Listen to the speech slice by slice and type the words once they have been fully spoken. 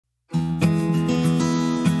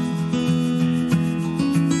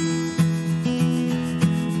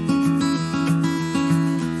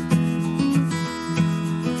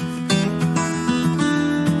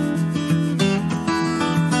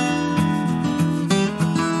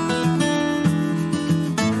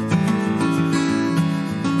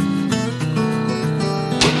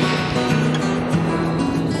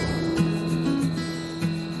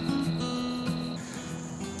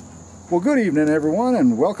Well, good evening everyone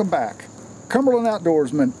and welcome back. Cumberland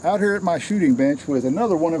Outdoorsman out here at my shooting bench with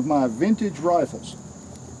another one of my vintage rifles.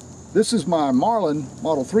 This is my Marlin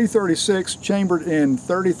Model 336 chambered in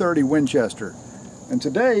 30-30 Winchester. And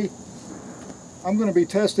today I'm going to be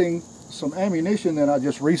testing some ammunition that I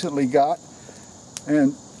just recently got.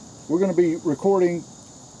 And we're going to be recording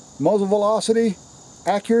muzzle velocity,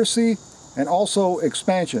 accuracy, and also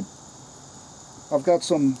expansion. I've got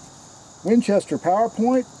some Winchester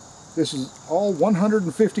PowerPoint. This is all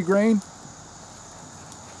 150 grain.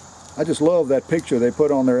 I just love that picture they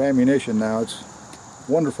put on their ammunition now. It's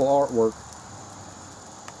wonderful artwork.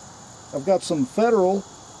 I've got some Federal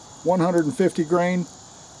 150 grain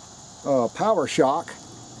Power Shock.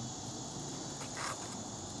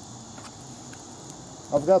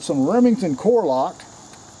 I've got some Remington Core Lock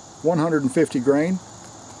 150 grain.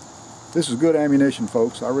 This is good ammunition,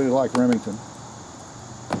 folks. I really like Remington.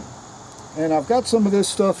 And I've got some of this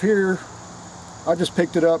stuff here. I just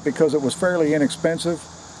picked it up because it was fairly inexpensive.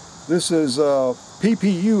 This is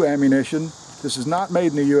PPU ammunition. This is not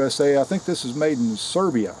made in the USA. I think this is made in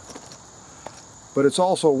Serbia. But it's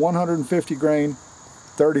also 150 grain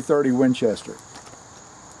 30-30 Winchester.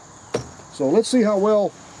 So let's see how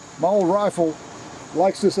well my old rifle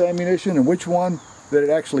likes this ammunition and which one that it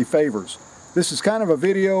actually favors. This is kind of a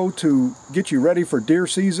video to get you ready for deer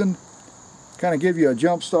season, kind of give you a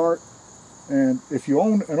jump start. And if you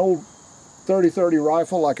own an old 30-30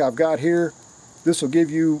 rifle like I've got here, this will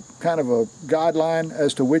give you kind of a guideline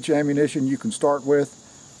as to which ammunition you can start with,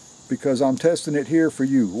 because I'm testing it here for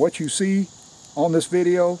you. What you see on this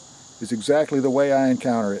video is exactly the way I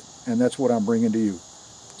encounter it, and that's what I'm bringing to you.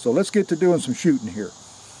 So let's get to doing some shooting here.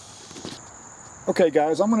 Okay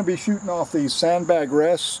guys, I'm going to be shooting off these sandbag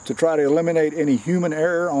rests to try to eliminate any human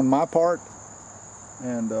error on my part.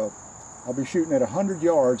 And I'll be shooting at 100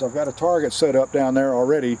 yards. I've got a target set up down there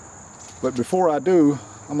already. But before I do,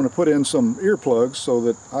 I'm going to put in some earplugs so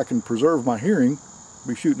that I can preserve my hearing. I'll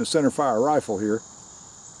be shooting a centerfire rifle here.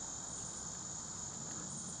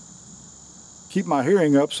 Keep my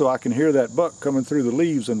hearing up so I can hear that buck coming through the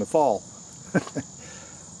leaves in the fall.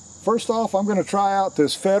 First off, I'm going to try out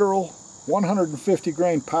this Federal 150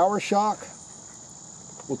 grain Power Shock.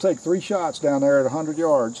 We'll take 3 shots down there at 100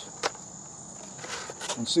 yards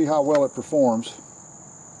and see how well it performs.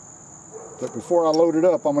 But before I load it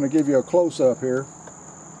up, I'm going to give you a close-up here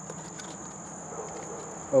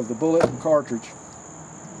of the bullet and cartridge.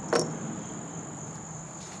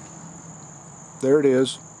 There it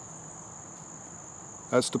is.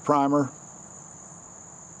 That's the primer.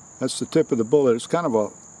 That's the tip of the bullet. It's kind of a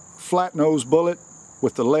flat nose bullet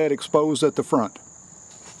with the lead exposed at the front.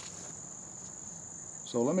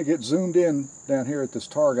 So let me get zoomed in down here at this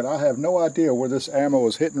target. I have no idea where this ammo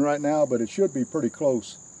is hitting right now, but it should be pretty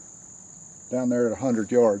close down there at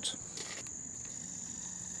 100 yards.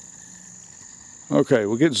 Okay,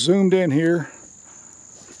 we'll get zoomed in here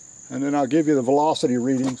and then I'll give you the velocity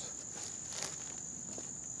readings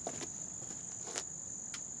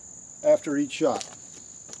after each shot.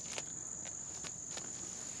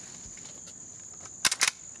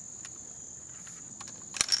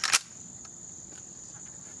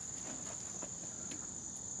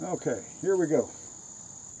 Okay, here we go.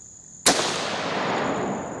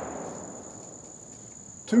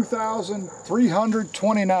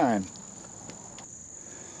 2,329.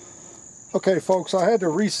 Okay folks, I had to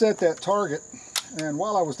reset that target, and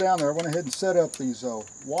while I was down there I went ahead and set up these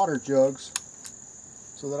water jugs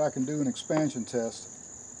so that I can do an expansion test.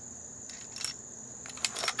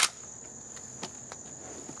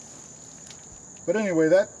 But anyway,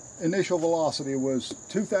 that initial velocity was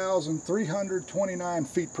 2,329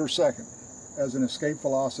 feet per second as an escape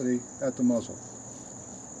velocity at the muzzle.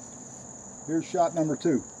 Here's shot number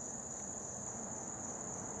 2.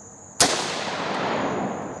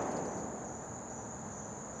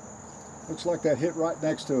 Looks like that hit right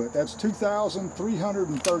next to it. That's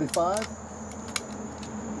 2,335.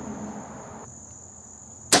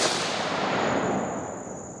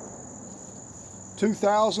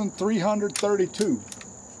 $2,332.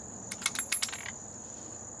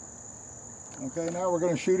 Okay, now we're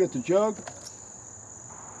going to shoot at the jug.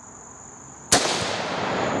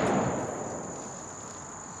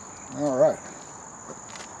 All right.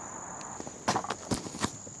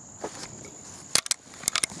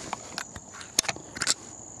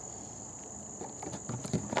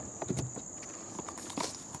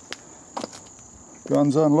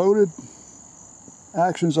 Guns unloaded.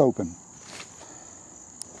 Action's open.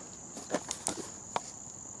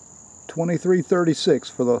 2336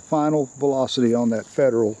 for the final velocity on that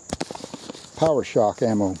Federal Power Shock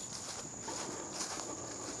ammo.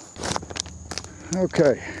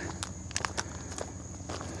 Okay,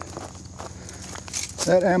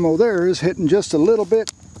 That ammo there is hitting just a little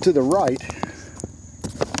bit to the right,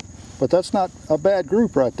 but that's not a bad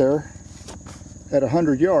group right there at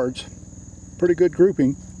 100 yards. Pretty good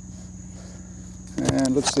grouping.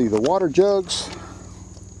 And let's see, the water jugs,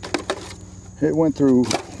 it went through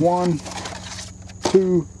 1,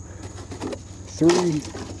 2, 3,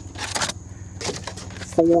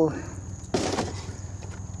 4,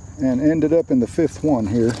 and ended up in the 5th one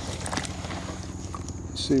here.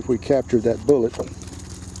 Let's see if we captured that bullet.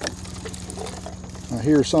 I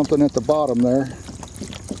hear something at the bottom there.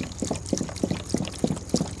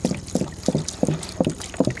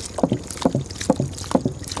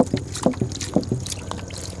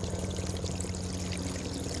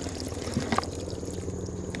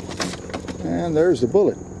 And there's the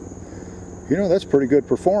bullet. You know, that's pretty good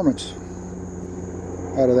performance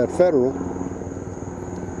out of that Federal.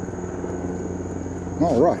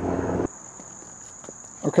 All right.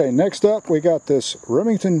 Okay, next up we got this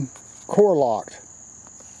Remington Core Locked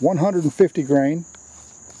 150 grain.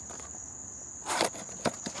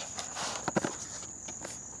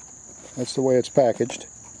 That's the way it's packaged.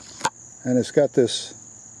 And it's got this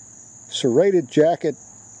serrated jacket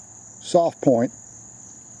soft point.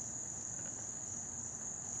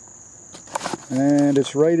 And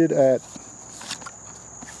it's rated at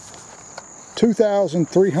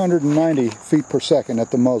 2,390 feet per second at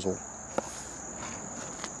the muzzle.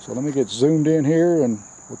 So let me get zoomed in here and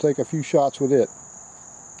we'll take a few shots with it.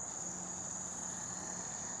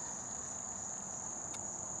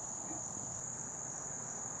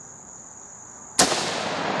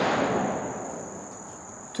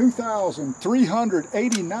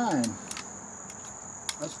 $2,389.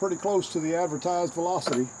 That's pretty close to the advertised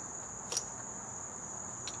velocity.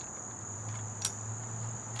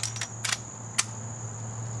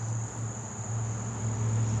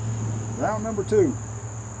 Round number 2.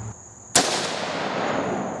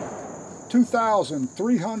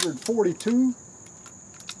 2,342.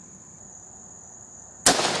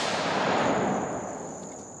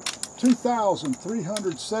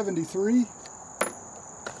 2,373.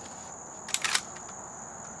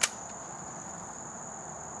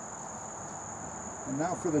 And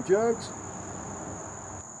now for the jugs.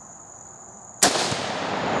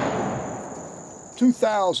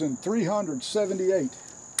 2,378.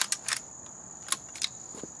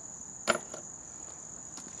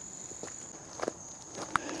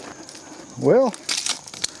 Well,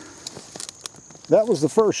 that was the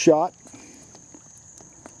first shot,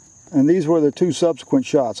 and these were the 2 subsequent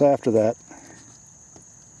shots after that.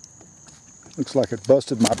 Looks like it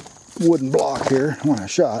busted my wooden block here when I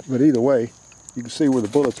shot, but either way, you can see where the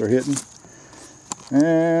bullets are hitting.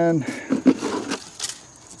 And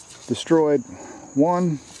destroyed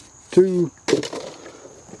 1, 2,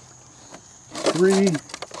 3,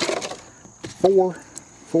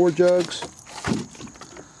 4 jugs.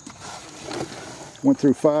 Went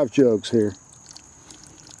through 5 jugs here.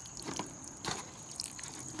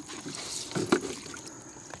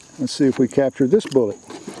 Let's see if we captured this bullet.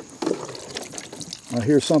 I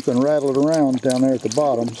hear something rattling around down there at the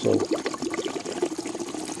bottom, so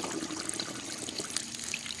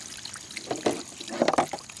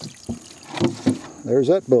there's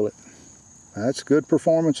that bullet. That's good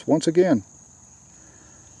performance once again.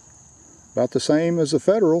 About the same as the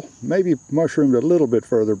Federal, maybe mushroomed a little bit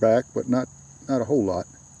further back, but not a whole lot,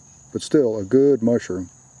 but still a good mushroom.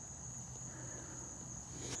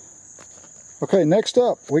 Okay, next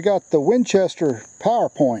up we got the Winchester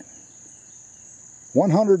PowerPoint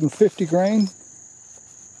 150 grain.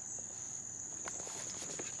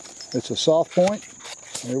 It's a soft point.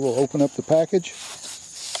 Here, we'll open up the package,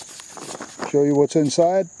 show you what's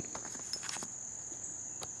inside.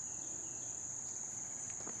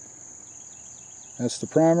 That's the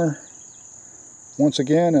primer. Once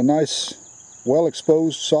again, a nice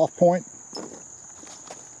well-exposed soft point.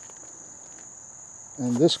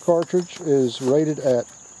 And this cartridge is rated at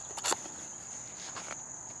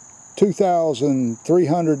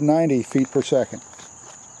 2,390 feet per second.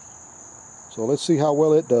 So let's see how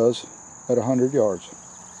well it does at 100 yards.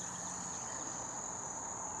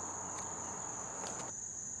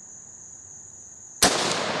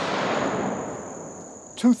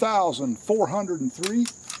 $2,403.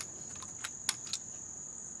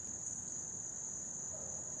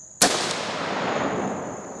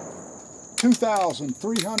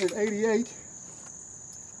 2,388.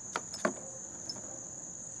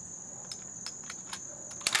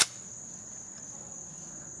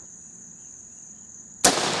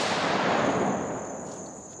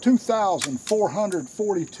 2,442.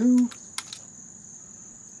 2,443.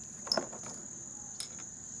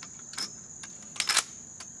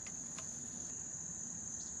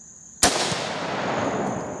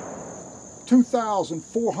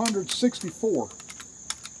 2,464.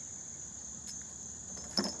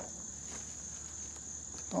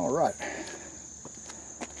 All right.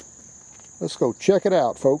 Let's go check it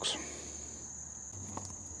out, folks.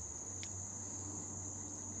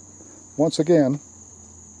 Once again,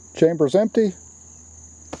 chamber's empty.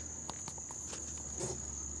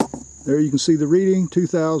 There you can see the reading,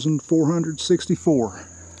 2,464.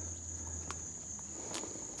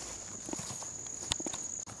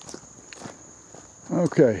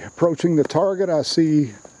 Okay, approaching the target, I see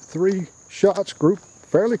 3 shots grouped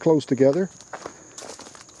fairly close together.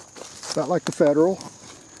 About like the Federal.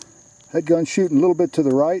 Headgun shooting a little bit to the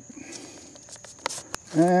right.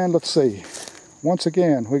 And let's see. Once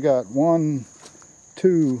again, we got 1,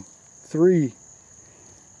 2, 3,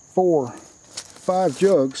 4, 5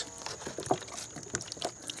 jugs.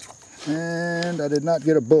 And I did not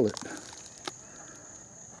get a bullet.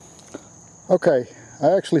 Okay, I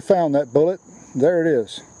actually found that bullet. There it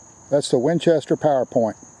is. That's the Winchester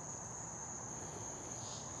PowerPoint.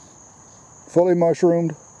 Fully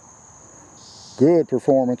mushroomed. Good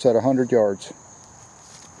performance at 100 yards.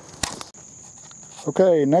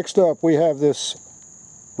 Okay, next up we have this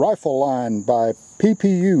rifle line by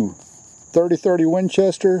PPU. 30-30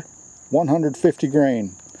 Winchester, 150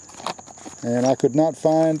 grain. And I could not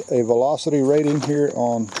find a velocity rating here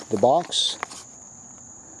on the box.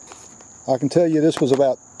 I can tell you this was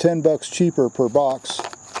about 10 bucks cheaper per box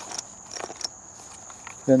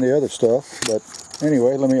than the other stuff. But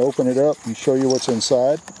anyway, let me open it up and show you what's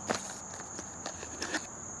inside.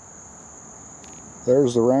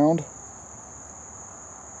 There's the round.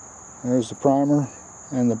 There's the primer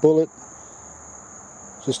and the bullet.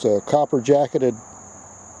 Just a copper jacketed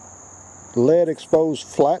lead exposed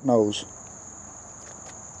flat nose.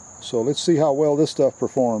 So let's see how well this stuff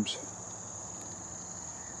performs.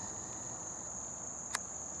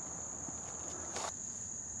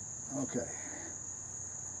 Okay.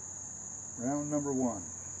 Round number 1.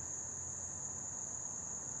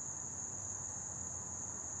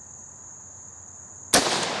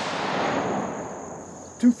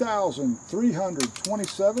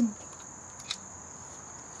 $2,327.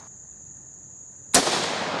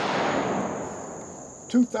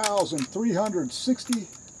 $2,360.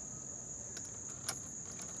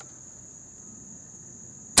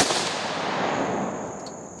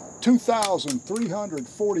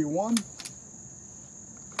 $2,341.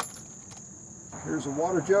 Here's a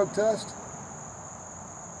water jug test.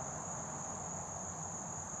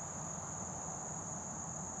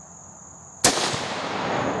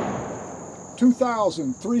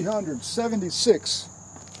 $2,376.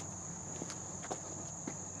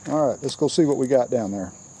 All right, let's go see what we got down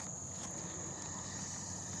there.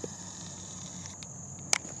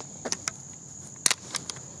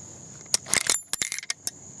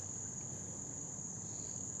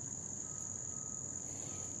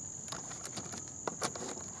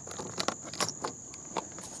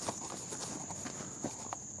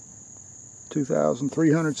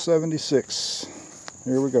 $2,376.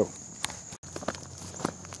 Here we go.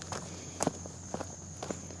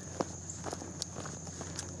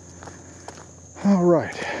 All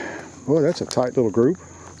right. Boy, that's a tight little group.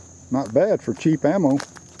 Not bad for cheap ammo.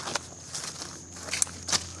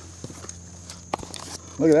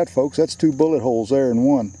 Look at that, folks. That's 2 bullet holes there in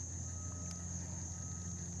one.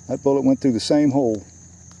 That bullet went through the same hole.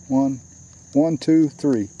 1, 2,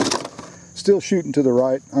 3. Still shooting to the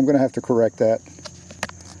right. I'm going to have to correct that.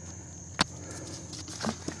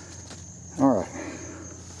 All right.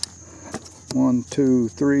 1, 2,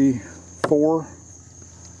 3, 4.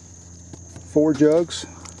 4 jugs.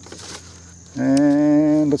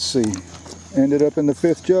 And let's see. Ended up in the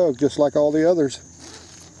 5th jug, just like all the others.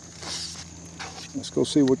 Let's go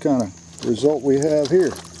see what kind of result we have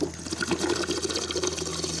here.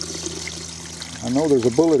 I know there's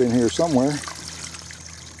a bullet in here somewhere.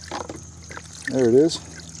 There it is.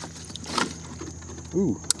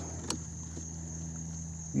 Ooh.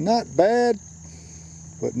 Not bad,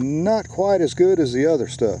 but not quite as good as the other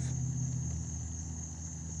stuff.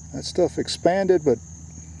 That stuff expanded, but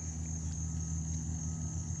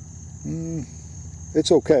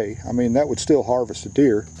it's okay. I mean, that would still harvest a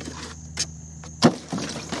deer.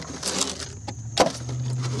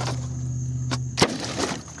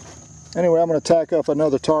 Anyway, I'm going to tack up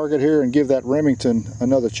another target here and give that Remington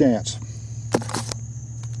another chance.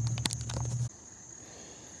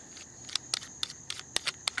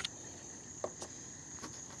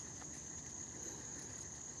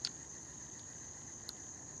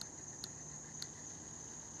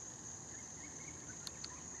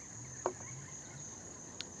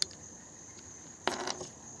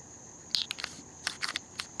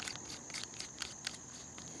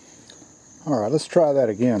 Alright, let's try that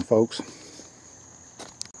again, folks.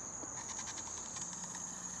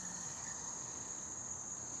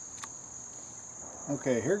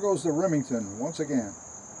 Okay, here goes the Remington once again.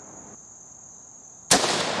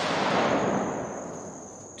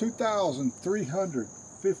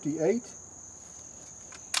 2,358.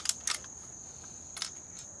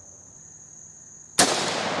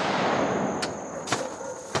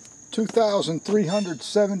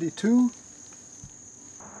 2,372.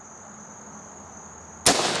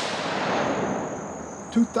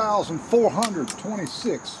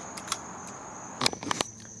 2,426.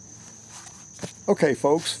 Okay,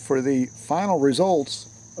 folks, for the final results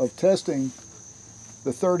of testing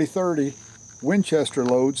the 30-30 Winchester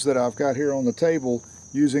loads that I've got here on the table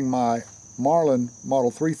using my Marlin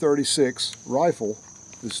Model 336 rifle.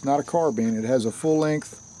 This is not a carbine. It has a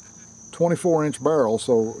full-length 24-inch barrel,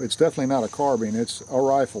 so it's definitely not a carbine. It's a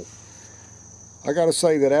rifle. I got to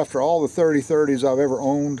say that after all the 30-30s I've ever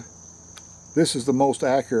owned, this is the most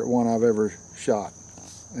accurate one I've ever shot.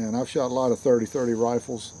 And I've shot a lot of 30-30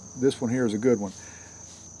 rifles. This one here is a good one.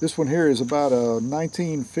 This one here is about a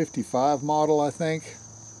 1955 model, I think.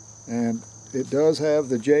 And it does have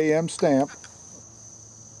the JM stamp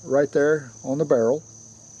right there on the barrel.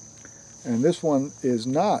 And this one is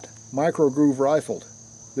not micro groove rifled.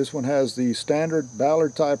 This one has the standard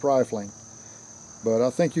Ballard type rifling. But I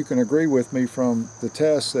think you can agree with me from the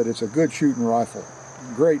test that it's a good shooting rifle.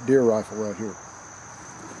 Great deer rifle right here.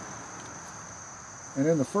 And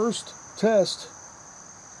in the first test,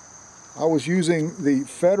 I was using the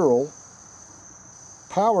Federal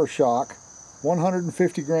PowerShock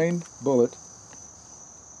 150 grain bullet.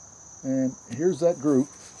 And here's that group.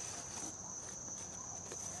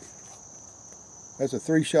 That's a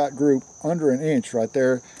 3-shot group under an inch right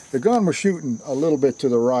there. The gun was shooting a little bit to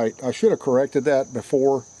the right. I should have corrected that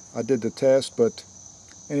before I did the test, but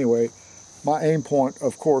anyway, my aim point,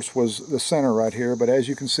 of course, was the center right here, but as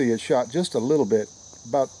you can see, it shot just a little bit,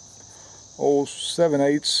 about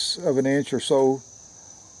 7/8 of an inch or so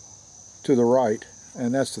to the right,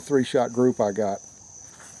 and that's the 3-shot group I got.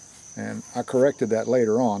 And I corrected that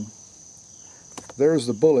later on. There's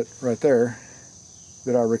the bullet right there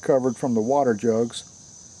that I recovered from the water jugs.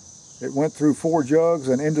 It went through 4 jugs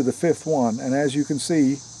and into the 5th one, and as you can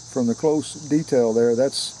see from the close detail there,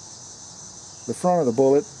 that's the front of the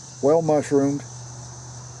bullet, well mushroomed.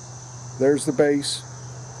 There's the base,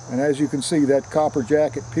 and as you can see, that copper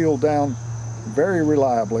jacket peeled down very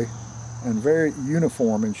reliably and very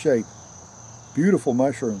uniform in shape. Beautiful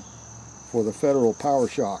mushroom for the Federal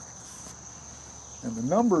PowerShock. And the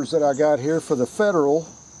numbers that I got here for the Federal,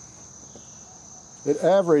 it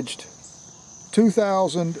averaged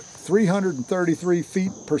 2,333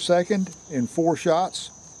 feet per second in 4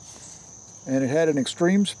 shots, and it had an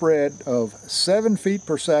extreme spread of 7 feet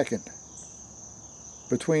per second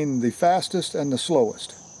between the fastest and the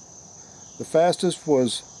slowest. The fastest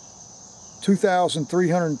was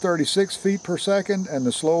 2,336 feet per second, and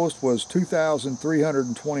the slowest was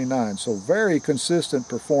 2,329. So very consistent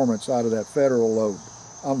performance out of that Federal load.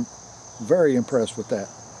 I'm very impressed with that.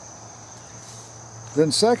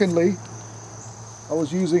 Then secondly, I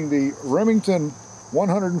was using the Remington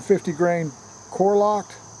 150 grain core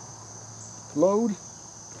locked load,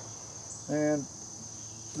 and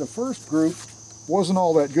the first group wasn't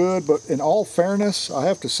all that good, but in all fairness, I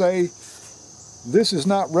have to say this is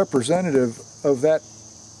not representative of that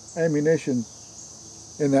ammunition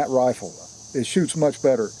in that rifle. It shoots much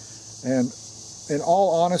better, and in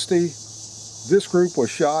all honesty, this group was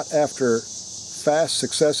shot after fast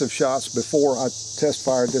successive shots before I test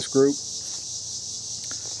fired this group,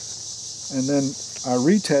 and then I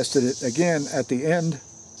retested it again at the end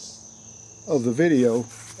of the video.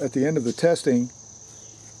 At the end of the testing,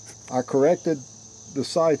 I corrected the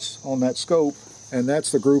sights on that scope, and that's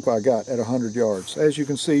the group I got at 100 yards. As you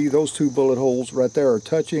can see, those 2 bullet holes right there are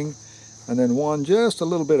touching, and then one just a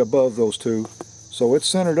little bit above those 2, so it's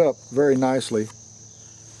centered up very nicely.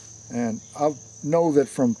 And I know that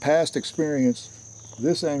from past experience,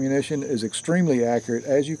 this ammunition is extremely accurate,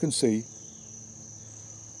 as you can see.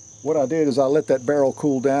 What I did is I let that barrel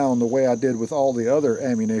cool down the way I did with all the other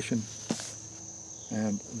ammunition,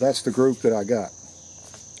 and that's the group that I got.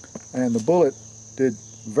 And the bullet did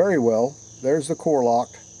very well. There's the core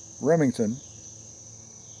locked Remington,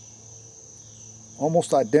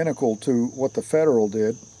 almost identical to what the Federal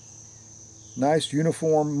did. Nice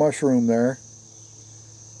uniform mushroom there,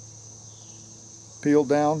 peeled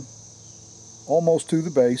down almost to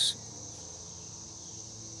the base,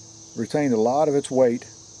 retained a lot of its weight,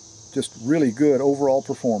 just really good overall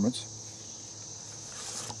performance.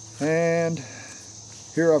 And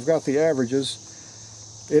here I've got the averages.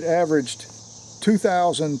 It averaged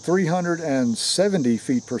 2,370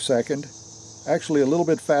 feet per second, actually a little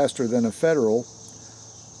bit faster than a Federal.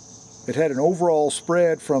 It had an overall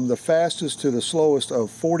spread from the fastest to the slowest of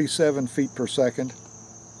 47 feet per second.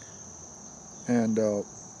 And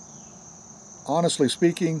honestly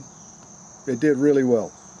speaking, it did really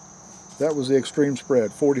well. That was the extreme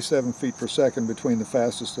spread, 47 feet per second between the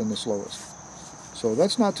fastest and the slowest. So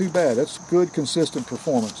that's not too bad. That's good, consistent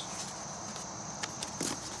performance.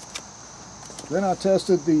 Then I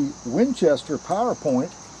tested the Winchester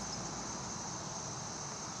PowerPoint.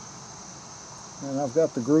 And I've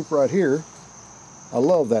got the group right here. I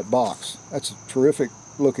love that box. That's a terrific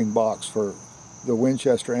looking box for the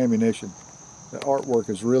Winchester ammunition. The artwork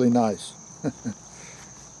is really nice.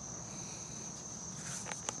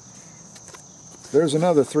 There's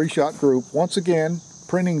another 3-shot group. Once again,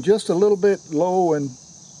 printing just a little bit low and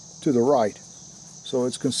to the right. So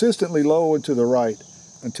it's consistently low and to the right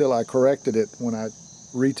until I corrected it when I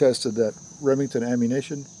retested that Remington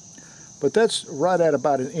ammunition. But that's right at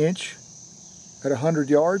about an inch at 100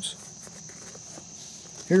 yards.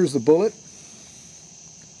 Here's the bullet.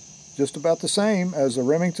 Just about the same as the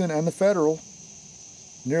Remington and the Federal.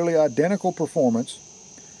 Nearly identical performance.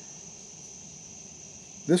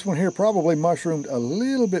 This one here probably mushroomed a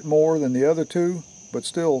little bit more than the other two, but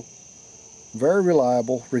still very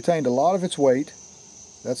reliable. Retained a lot of its weight.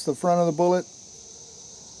 That's the front of the bullet.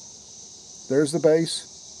 There's the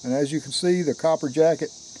base. And as you can see, the copper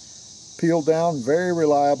jacket peeled down very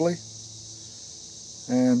reliably.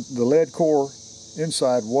 And the lead core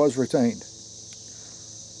inside was retained.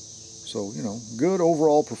 So, you know, good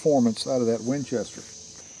overall performance out of that Winchester.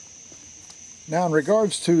 Now, in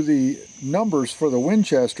regards to the numbers for the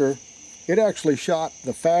Winchester, it actually shot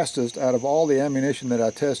the fastest out of all the ammunition that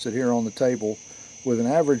I tested here on the table, with an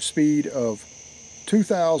average speed of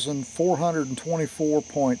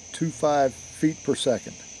 2,424.25 feet per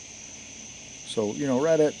second. So, you know,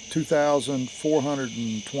 right at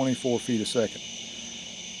 2,424 feet a second.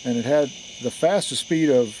 And it had the fastest speed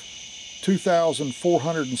of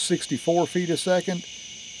 2,464 feet a second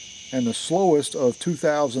and the slowest of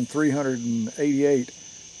 2,388,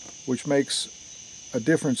 which makes a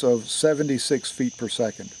difference of 76 feet per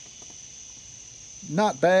second.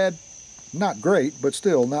 Not bad, not great, but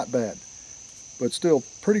still not bad. But still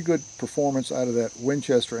pretty good performance out of that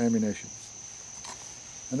Winchester ammunition.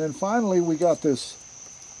 And then finally we got this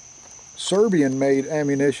Serbian-made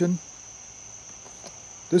ammunition.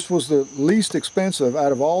 This was the least expensive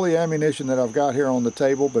out of all the ammunition that I've got here on the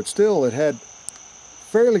table, but still it had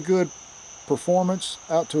fairly good performance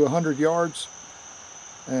out to 100 yards.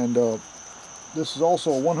 And this is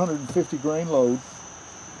also a 150 grain load.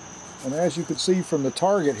 And as you can see from the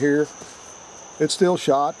target here, it still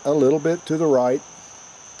shot a little bit to the right.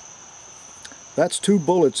 That's 2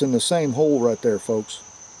 bullets in the same hole right there, folks.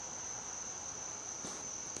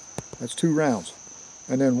 That's 2 rounds.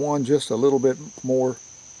 And then one just a little bit more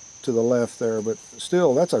to the left there, but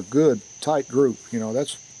still that's a good tight group. You know,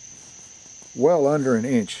 that's well under an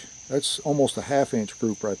inch. That's almost a ½ inch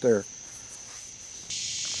group right there.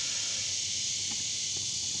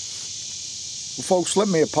 Well, folks, let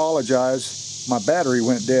me apologize. My battery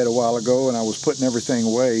went dead a while ago and I was putting everything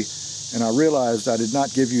away, and I realized I did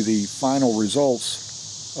not give you the final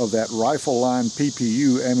results of that rifle line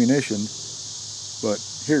PPU ammunition, but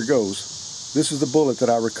here goes. This is the bullet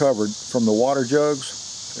that I recovered from the water jugs.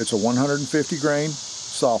 It's a 150 grain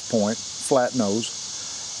soft point, flat nose.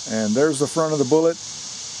 And there's the front of the bullet,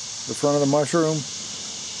 the front of the mushroom.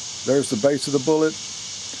 There's the base of the bullet.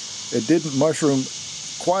 It didn't mushroom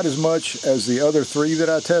quite as much as the other 3 that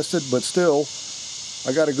I tested, but still,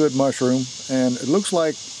 I got a good mushroom. And it looks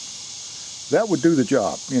like that would do the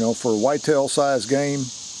job, you know, for whitetail size game.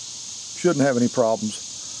 Shouldn't have any problems.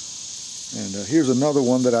 And here's another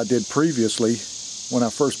one that I did previously when I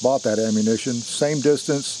first bought that ammunition. Same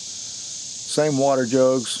distance, same water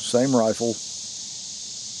jugs, same rifle.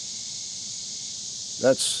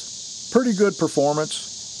 That's pretty good performance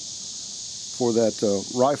for that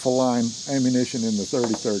rifle line ammunition in the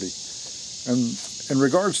 30-30. And in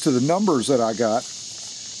regards to the numbers that I got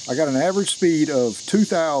an average speed of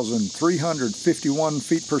 2,351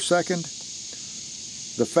 feet per second.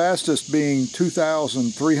 The fastest being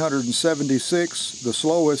 2,376, the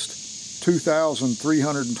slowest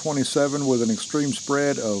 2,327 with an extreme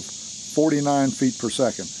spread of 49 feet per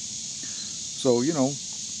second. So, you know,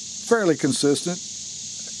 fairly consistent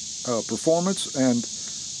performance and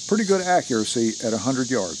pretty good accuracy at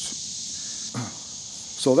 100 yards.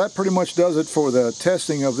 So that pretty much does it for the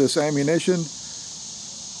testing of this ammunition.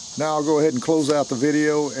 Now I'll go ahead and close out the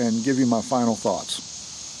video and give you my final thoughts.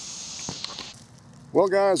 Well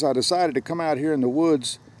guys, I decided to come out here in the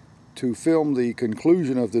woods to film the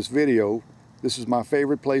conclusion of this video. This is my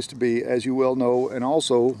favorite place to be, as you well know, and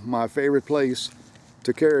also my favorite place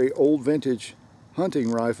to carry old vintage hunting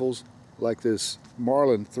rifles like this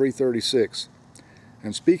Marlin 336.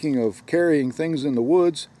 And speaking of carrying things in the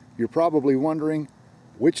woods, you're probably wondering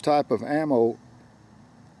which type of ammo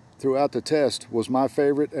throughout the test was my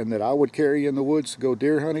favorite and that I would carry in the woods to go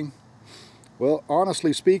deer hunting. Well,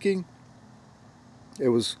 honestly speaking, it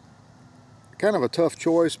was kind of a tough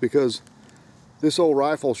choice because this old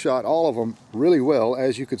rifle shot all of them really well,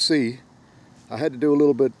 as you could see. I had to do a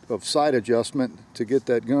little bit of sight adjustment to get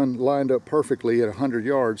that gun lined up perfectly at 100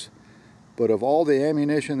 yards. But of all the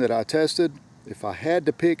ammunition that I tested, if I had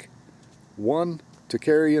to pick one to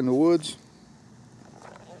carry in the woods,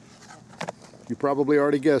 you probably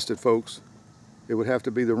already guessed it, folks. It would have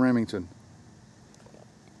to be the Remington.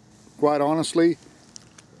 Quite honestly,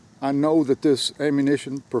 I know that this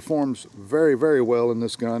ammunition performs very, very well in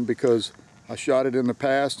this gun because I shot it in the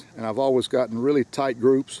past and I've always gotten really tight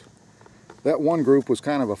groups. That one group was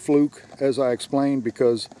kind of a fluke, as I explained,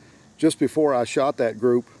 because just before I shot that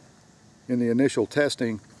group in the initial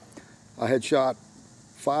testing, I had shot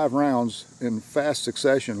 5 rounds in fast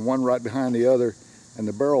succession, one right behind the other, and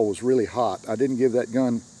the barrel was really hot. I didn't give that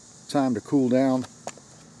gun time to cool down,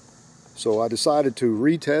 so I decided to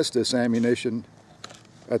retest this ammunition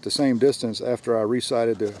at the same distance after I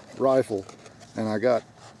resighted the rifle, and I got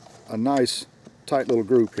a nice tight little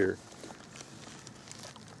group here.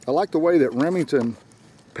 I like the way that Remington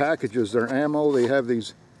packages their ammo. They have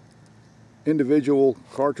these individual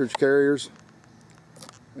cartridge carriers,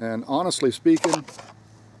 and honestly speaking,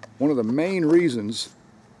 one of the main reasons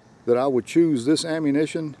that I would choose this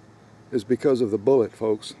ammunition is because of the bullet,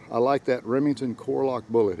 folks. I like that Remington Core-Lock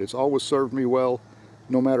bullet. It's always served me well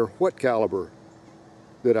no matter what caliber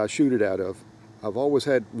that I shoot it out of. I've always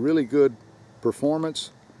had really good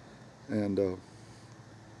performance, and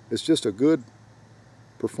it's just a good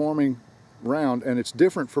performing round, and it's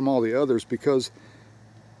different from all the others because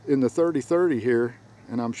in the 30-30 here,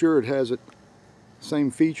 and I'm sure it has it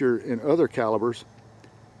same feature in other calibers,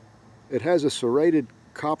 it has a serrated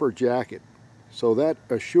copper jacket, so that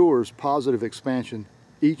assures positive expansion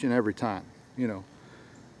each and every time, you know.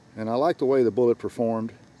 And I like the way the bullet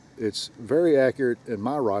performed. It's very accurate in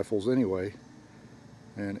my rifles anyway,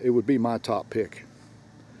 and it would be my top pick.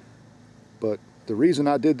 But the reason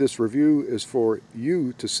I did this review is for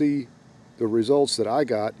you to see the results that I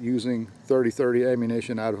got using 30-30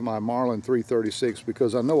 ammunition out of my Marlin 336,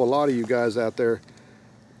 because I know a lot of you guys out there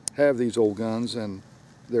have these old guns and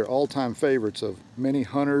they're all-time favorites of many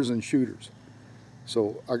hunters and shooters.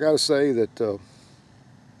 So I gotta say that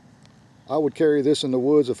I would carry this in the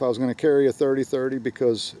woods if I was going to carry a 30-30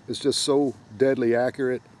 because it's just so deadly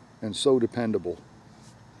accurate and so dependable.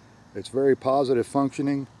 It's very positive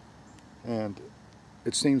functioning, and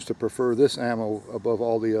it seems to prefer this ammo above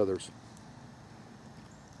all the others,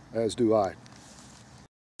 as do I.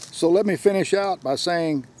 So let me finish out by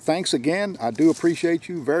saying thanks again. I do appreciate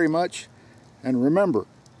you very much. And remember,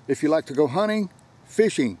 if you like to go hunting,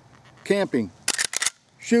 fishing, camping,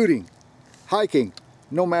 shooting, hiking,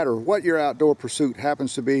 no matter what your outdoor pursuit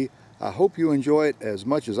happens to be, I hope you enjoy it as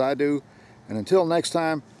much as I do. And until next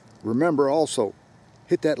time, remember also,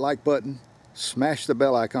 hit that like button, smash the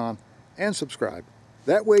bell icon, and subscribe.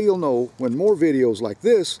 That way you'll know when more videos like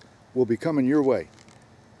this will be coming your way.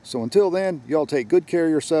 So until then, y'all take good care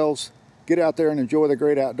of yourselves, get out there and enjoy the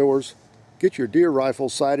great outdoors, get your deer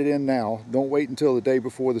rifles sighted in now, don't wait until the day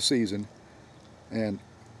before the season, and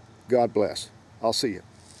God bless. I'll see you.